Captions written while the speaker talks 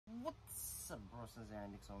What's up, bro?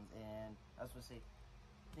 Aaron Dixon, and I was gonna say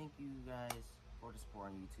thank you guys for the support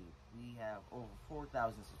on YouTube. We have over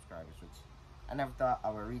 4,000 subscribers, which I never thought I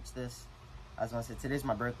would reach this. I was gonna say today's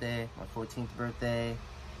my birthday, my 14th birthday,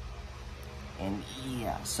 and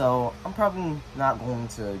yeah, so I'm probably not going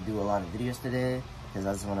to do a lot of videos today because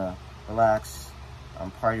I just wanna relax,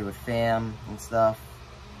 party with fam and stuff.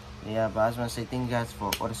 Yeah, but I just want to say thank you guys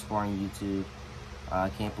for all the support on YouTube. I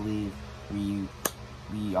can't believe we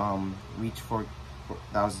reached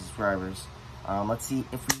 4,000 subscribers. Let's see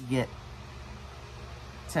if we get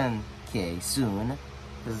 10K soon,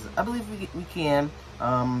 because I believe we can.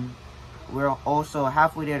 We're also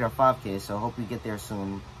halfway there to 5K, so I hope we get there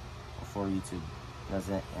soon before YouTube does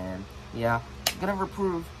it. And yeah, going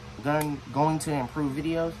to improve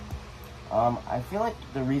videos. I feel like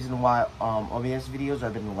the reason why OBS videos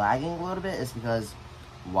have been lagging a little bit is because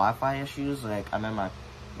Wi-Fi issues. Like, I'm in my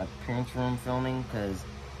parents' room filming, because,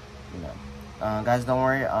 you know, guys, don't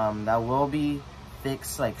worry, that will be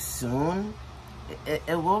fixed, like, soon.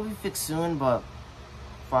 It will be fixed soon, but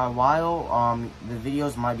for a while, the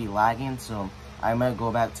videos might be lagging, so I might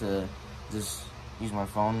go back to just use my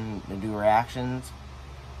phone to do reactions.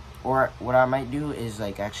 Or what I might do is,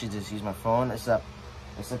 like, actually just use my phone, except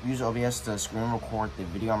use OBS to screen record the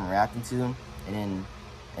video I'm reacting to, and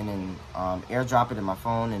then airdrop it in my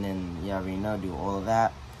phone, and then, yeah, I already know, do all of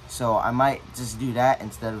that. So I might just do that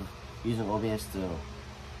instead of using OBS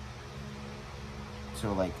to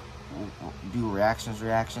like do reactions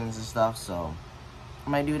and stuff. So I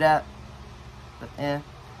might do that, but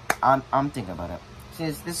I'm thinking about it.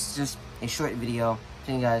 Since this is just a short video,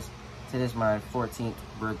 thank you guys. Today's my 14th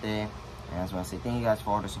birthday, and I just want to say thank you guys for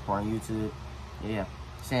all the support on YouTube. Yeah.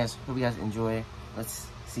 Sans, hope you guys enjoy. Let's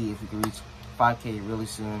see if we can reach 5K really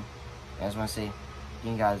soon. I just want to say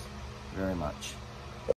thank you guys very much.